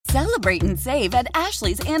Celebrate and save at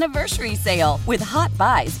Ashley's Anniversary Sale. With Hot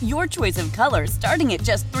Buys, your choice of colors starting at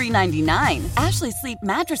just $3.99. Ashley Sleep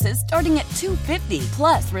mattresses starting at $2.50.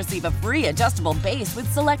 Plus, receive a free adjustable base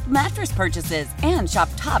with select mattress purchases. And shop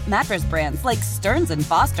top mattress brands like Stearns &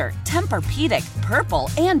 Foster, Tempur-Pedic, Purple,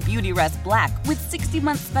 and Beautyrest Black with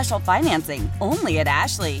 60-month special financing. Only at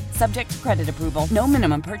Ashley. Subject to credit approval. No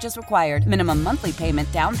minimum purchase required. Minimum monthly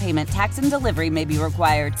payment, down payment, tax, and delivery may be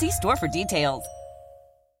required. See store for details.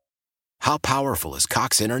 How powerful is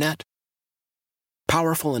Cox Internet?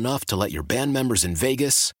 Powerful enough to let your band members in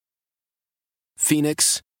Vegas,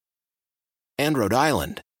 Phoenix, and Rhode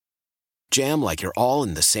Island jam like you're all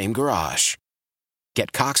in the same garage.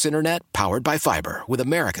 Get Cox Internet powered by fiber with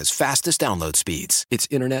America's fastest download speeds. It's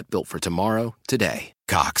internet built for tomorrow, today.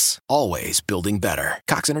 Cox, always building better.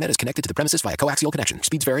 Cox Internet is connected to the premises via coaxial connection.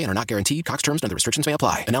 Speeds vary and are not guaranteed. Cox terms and other restrictions may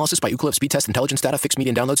apply. Analysis by Ookla Speed Test Intelligence Data. Fixed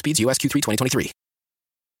median download speeds. US Q3 2023.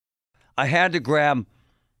 I had to grab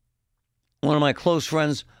one of my close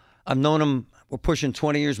friends. I've known him, we're pushing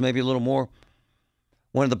 20 years, maybe a little more.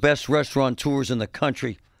 One of the best restaurateurs in the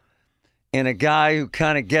country. And a guy who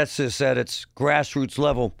kind of gets this at its grassroots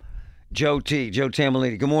level, Joe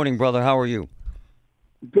Tambolini. Good morning, brother. How are you?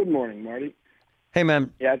 Good morning, Marty. Hey,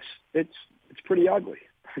 man. Yeah, it's pretty ugly.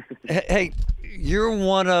 Hey, you're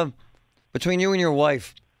one of, between you and your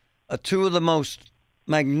wife, two of the most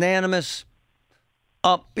magnanimous,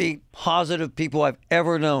 upbeat, positive people I've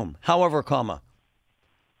ever known. However,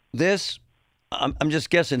 this, I'm just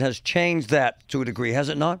guessing, has changed that to a degree, has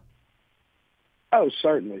it not? Oh,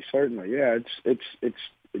 certainly. Yeah, it's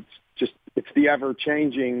the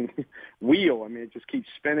ever-changing wheel. I mean, it just keeps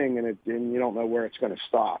spinning, and you don't know where it's going to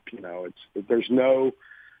stop. You know,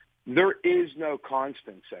 there is no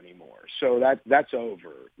constants anymore. So that's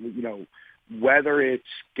over. You know, whether it's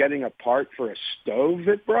getting a part for a stove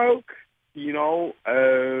that broke, you know,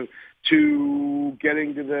 to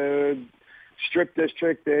getting to the strip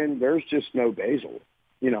district, and there's just no basil.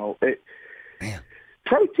 You know,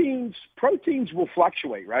 proteins will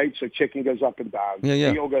fluctuate, right? So chicken goes up and down,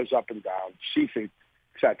 veal goes up and down, seafood,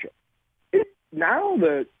 etc. Now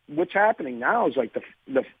what's happening now is like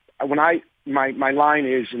my line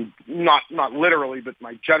is, and not literally, but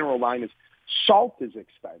my general line is, salt is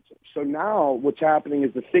expensive. So now what's happening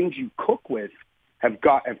is the things you cook with have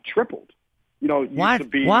tripled. You know, it used to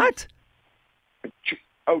be what?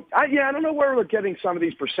 I don't know where we're getting some of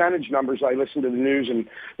these percentage numbers. I listen to the news and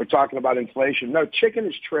they're talking about inflation. No, chicken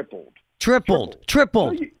is tripled. Tripled.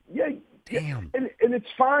 Yeah. Damn. And it's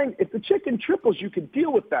fine if the chicken triples. You can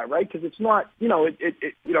deal with that, right? Because it's not, you know,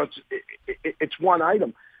 it's one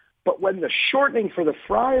item. But when the shortening for the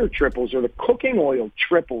fryer triples, or the cooking oil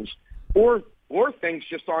triples, or things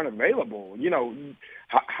just aren't available, you know,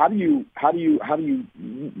 how do you?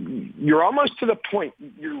 You're almost to the point.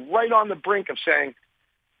 You're right on the brink of saying,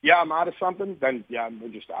 yeah, I'm out of something, then yeah, we're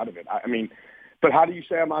just out of it. I mean, but how do you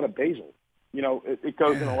say I'm out of basil? You know, it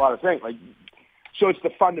goes in a lot of things. Like, so it's the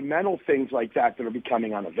fundamental things like that that are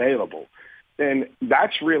becoming unavailable, and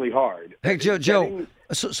that's really hard. Hey, Joe.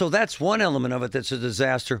 So that's one element of it that's a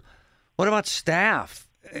disaster. What about staff?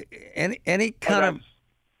 Any kind of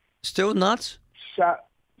still nuts?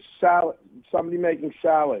 Salad. Somebody making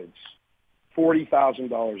salads,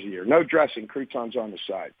 $40,000 a year. No dressing, croutons on the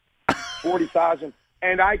side. $40,000.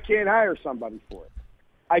 And I can't hire somebody for it.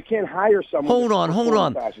 I can't hire someone. Hold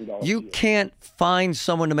on. You can't find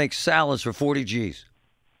someone to make salads for 40 G's.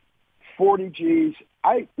 40 G's.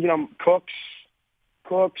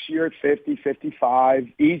 Cooks, you're at 50, 55,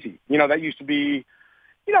 easy. You know, that used to be,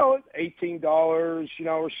 you know, $18, you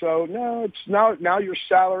know, or so. No, it's now you're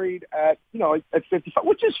salaried at, you know, at 55,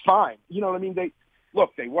 which is fine. You know what I mean? They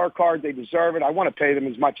work hard, they deserve it. I want to pay them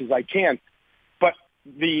as much as I can. But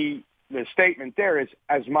the statement there is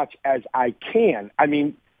as much as I can. I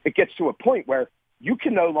mean, it gets to a point where you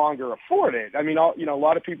can no longer afford it. I mean, a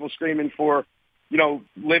lot of people screaming for, you know,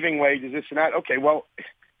 living wages, this and that. Okay, well,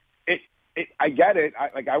 I get it.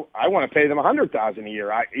 I want to pay them $100,000 a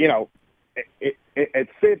year. At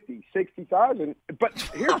 50, 60,000. But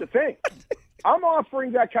here's the thing. I'm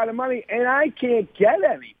offering that kind of money, and I can't get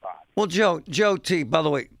anybody. Well, Joe T, by the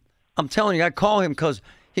way, I'm telling you, I call him because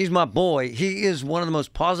he's my boy. He is one of the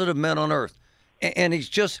most positive men on earth. And he's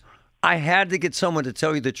just, I had to get someone to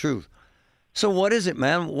tell you the truth. So what is it,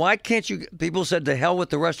 man? Why can't you, people said to hell with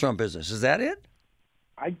the restaurant business. Is that it?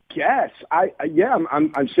 I guess.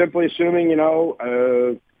 I'm simply assuming, you know,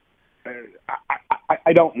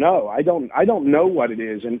 I don't know. I don't know what it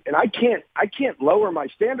is, and I can't lower my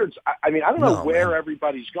standards. I mean, I don't know where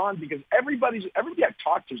everybody's gone, because everybody I've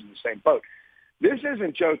talked to is in the same boat. This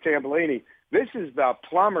isn't Joe Tambolini This is the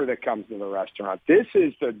plumber that comes to the restaurant. This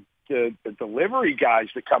is the delivery guys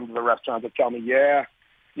that come to the restaurant that tell me, yeah,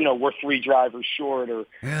 we're 3 drivers short, or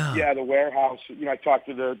the warehouse. I talked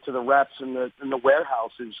to the reps in the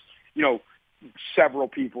warehouses. Several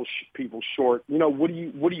people short. What do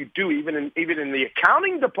you do? Even in the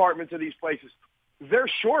accounting departments of these places, they're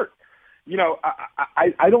short.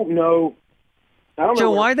 I don't know.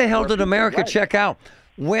 Joe, why the hell did America check out?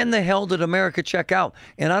 When the hell did America check out?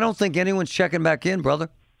 And I don't think anyone's checking back in, brother.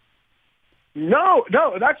 No,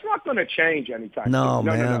 that's not going to change anytime soon. No,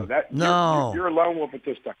 man. No. You're a lone wolf at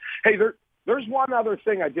this time. Hey, there's one other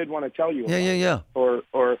thing I did want to tell you about. Yeah.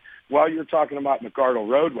 Or while you're talking about McArdle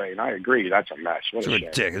Roadway, and I agree, that's a mess. What it's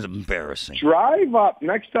ridiculous. It's embarrassing. Drive up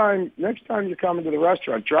next time you're coming to the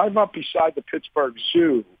restaurant. Drive up beside the Pittsburgh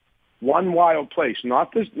Zoo. One Wild Place,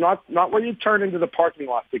 not where you turn into the parking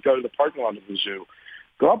lot to go to the parking lot of the zoo.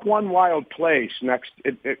 Go up One Wild Place.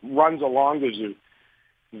 It runs along the zoo.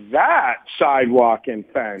 That sidewalk and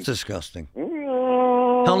fence. It's disgusting.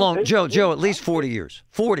 How long, Joe? At least 40 years.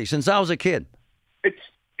 40 since I was a kid. It's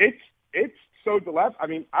so dilapidated. I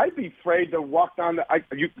mean, I'd be afraid to walk down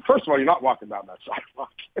first of all, you're not walking down that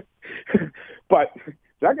sidewalk. But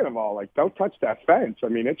second of all, don't touch that fence. I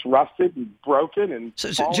mean, it's rusted and broken and.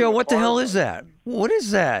 So Joe, what the hell is that? What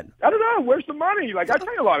is that? I don't know. Where's the money? I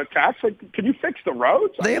pay a lot of tax. Can you fix the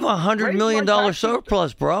roads? They have $100 million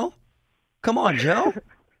surplus, bro. Come on, Joe.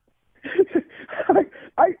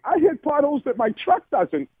 I hit potholes that my truck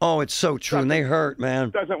doesn't. Oh, it's so true, and they hurt,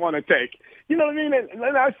 man. Doesn't want to take. You know what I mean? And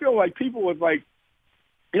I feel like people with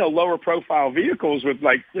lower profile vehicles with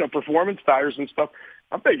performance tires and stuff.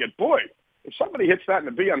 I'm thinking, boy, if somebody hits that in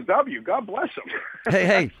a BMW, God bless them.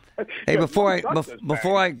 Hey, before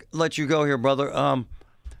I let you go here, brother,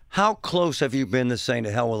 how close have you been to saying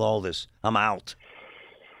to hell with all this? I'm out.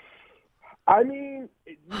 I mean,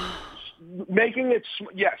 making it,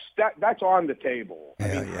 yes, that's on the table.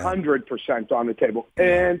 100% on the table.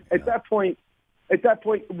 And at that point,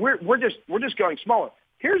 we're just going smaller.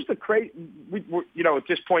 Here's the crazy. At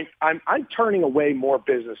this point, I'm turning away more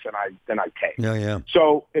business than I take. Yeah.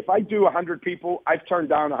 So if I do 100 people, I've turned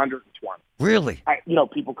down 120. Really?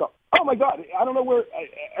 People go, oh my God, I don't know where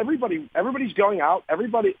everybody's going out.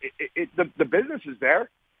 Everybody, the business is there,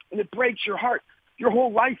 and it breaks your heart. Your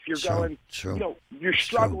whole life, you're going. True. You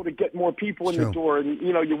struggle to get more people in the door, and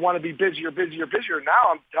you want to be busier.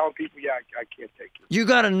 Now I'm telling people, I can't take it. You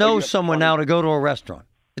got to know someone now to go to a restaurant.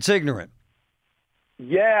 It's ignorant.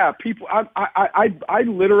 Yeah, people. I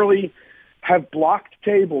literally have blocked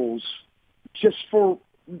tables just for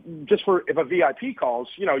if a VIP calls.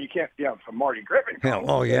 You can't. If a Marty Griffin calls.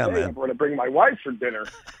 Oh yeah, man. I'm going to bring my wife for dinner.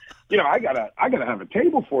 I gotta have a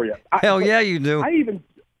table for you. Hell yeah, you do.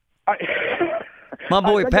 My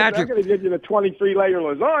boy Patrick. I'm going to give you the 23-layer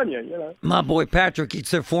lasagna. My boy Patrick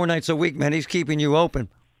eats there 4 nights a week, man. He's keeping you open.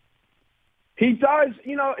 He does,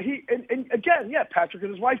 and again, Patrick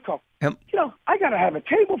and his wife call. Yep. I got to have a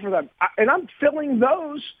table for them, and I'm filling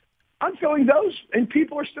those, and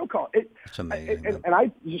people are still calling. It's amazing. And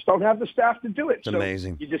I just don't have the staff to do it. It's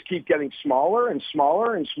amazing. You just keep getting smaller and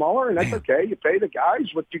smaller and smaller, and that's okay. You pay the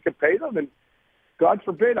guys what you can pay them, and God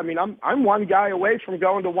forbid. I mean, I'm one guy away from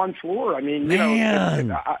going to one floor. I mean,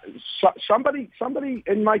 somebody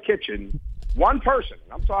in my kitchen. One person.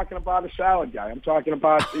 I'm talking about a salad guy. I'm talking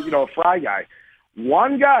about a fry guy.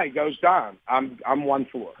 One guy goes down. I'm one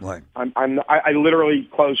floor. Right. I literally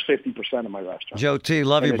close 50% of my restaurant. Joe T,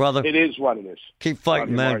 love you, brother. It is what it is. Keep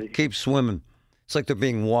fighting, man. Marty. Keep swimming. It's like they're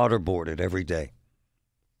being waterboarded every day.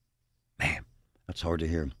 Man, that's hard to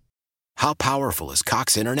hear. How powerful is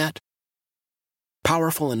Cox Internet?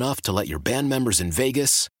 Powerful enough to let your band members in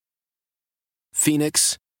Vegas,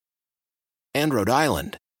 Phoenix, and Rhode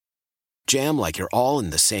Island jam like you're all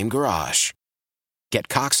in the same garage. Get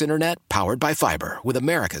Cox Internet powered by fiber with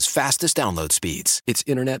America's fastest download speeds. It's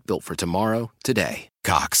internet built for tomorrow, today.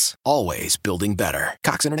 Cox, always building better.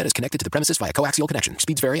 Cox Internet is connected to the premises via coaxial connection.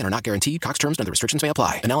 Speeds vary and are not guaranteed. Cox terms and other restrictions may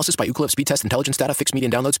apply. Analysis by Ookla of Speed Test Intelligence data. Fixed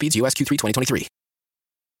median download speeds. US Q3 2023.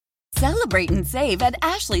 Celebrate and save at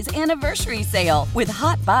Ashley's Anniversary Sale. With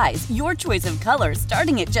Hot Buys, your choice of colors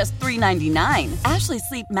starting at just $3.99. Ashley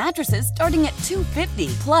Sleep mattresses starting at $2.50.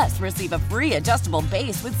 Plus, receive a free adjustable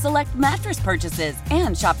base with select mattress purchases.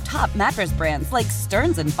 And shop top mattress brands like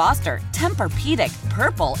Stearns & Foster, Tempur-Pedic,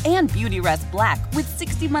 Purple, and Beautyrest Black with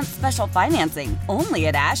 60-month special financing. Only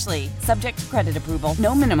at Ashley. Subject to credit approval.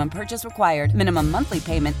 No minimum purchase required. Minimum monthly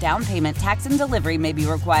payment, down payment, tax, and delivery may be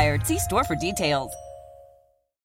required. See store for details.